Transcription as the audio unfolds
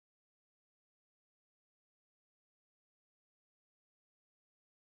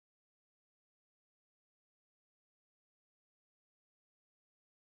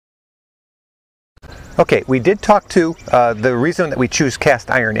Okay, we did talk to the reason that we choose cast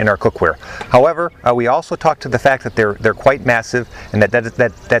iron in our cookware. However, we also talked to the fact that they're quite massive, and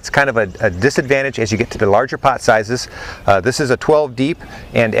that's kind of a disadvantage as you get to the larger pot sizes. This is a 12 deep,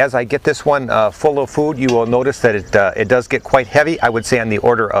 and as I get this one full of food, you will notice that it does get quite heavy. I would say on the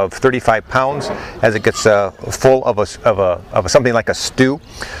order of 35 pounds as it gets full of something like a stew.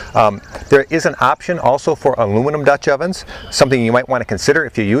 There is an option also for aluminum Dutch ovens, something you might want to consider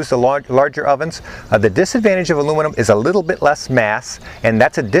if you use the larger ovens. The disadvantage of aluminum is a little bit less mass, and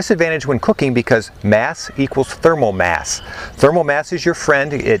that's a disadvantage when cooking because mass equals thermal mass. Thermal mass is your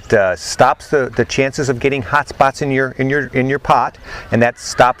friend. It stops the chances of getting hot spots in your pot, and that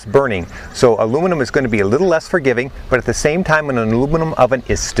stops burning. So aluminum is going to be a little less forgiving, but at the same time, when an aluminum oven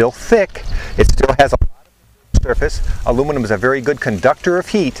is still thick, it still has a surface. Aluminum is a very good conductor of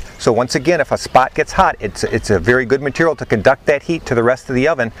heat, so once again, if a spot gets hot, it's a very good material to conduct that heat to the rest of the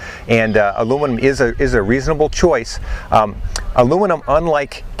oven, and aluminum is a reasonable choice. Aluminum,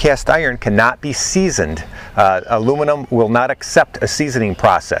 unlike cast iron, cannot be seasoned. Aluminum will not accept a seasoning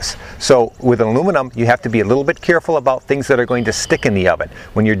process. So with aluminum, you have to be a little bit careful about things that are going to stick in the oven.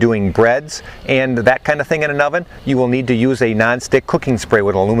 When you're doing breads and that kind of thing in an oven, you will need to use a non-stick cooking spray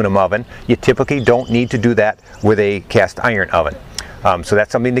with an aluminum oven. You typically don't need to do that with a cast iron oven. So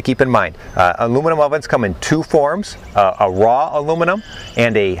that's something to keep in mind. Aluminum ovens come in two forms, a raw aluminum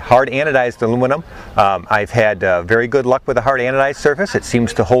and a hard anodized aluminum. I've had very good luck with a hard anodized surface. It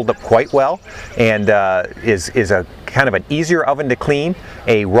seems to hold up quite well and is a kind of an easier oven to clean.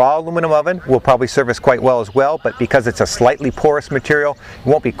 A raw aluminum oven will probably service quite well as well, but because it's a slightly porous material, it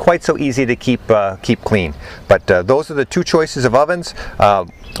won't be quite so easy to keep clean. But those are the two choices of ovens.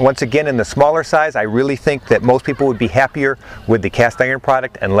 Once again, in the smaller size, I really think that most people would be happier with the cast iron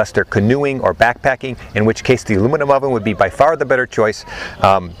product unless they're canoeing or backpacking, in which case the aluminum oven would be by far the better choice.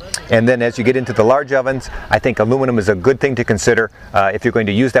 And then as you get into the large ovens, I think aluminum is a good thing to consider if you're going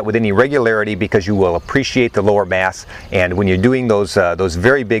to use that with any regularity, because you will appreciate the lower mass. And when you're doing those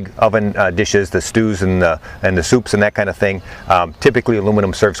very big oven dishes, the stews and the soups and that kind of thing, typically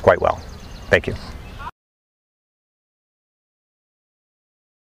aluminum serves quite well. Thank you.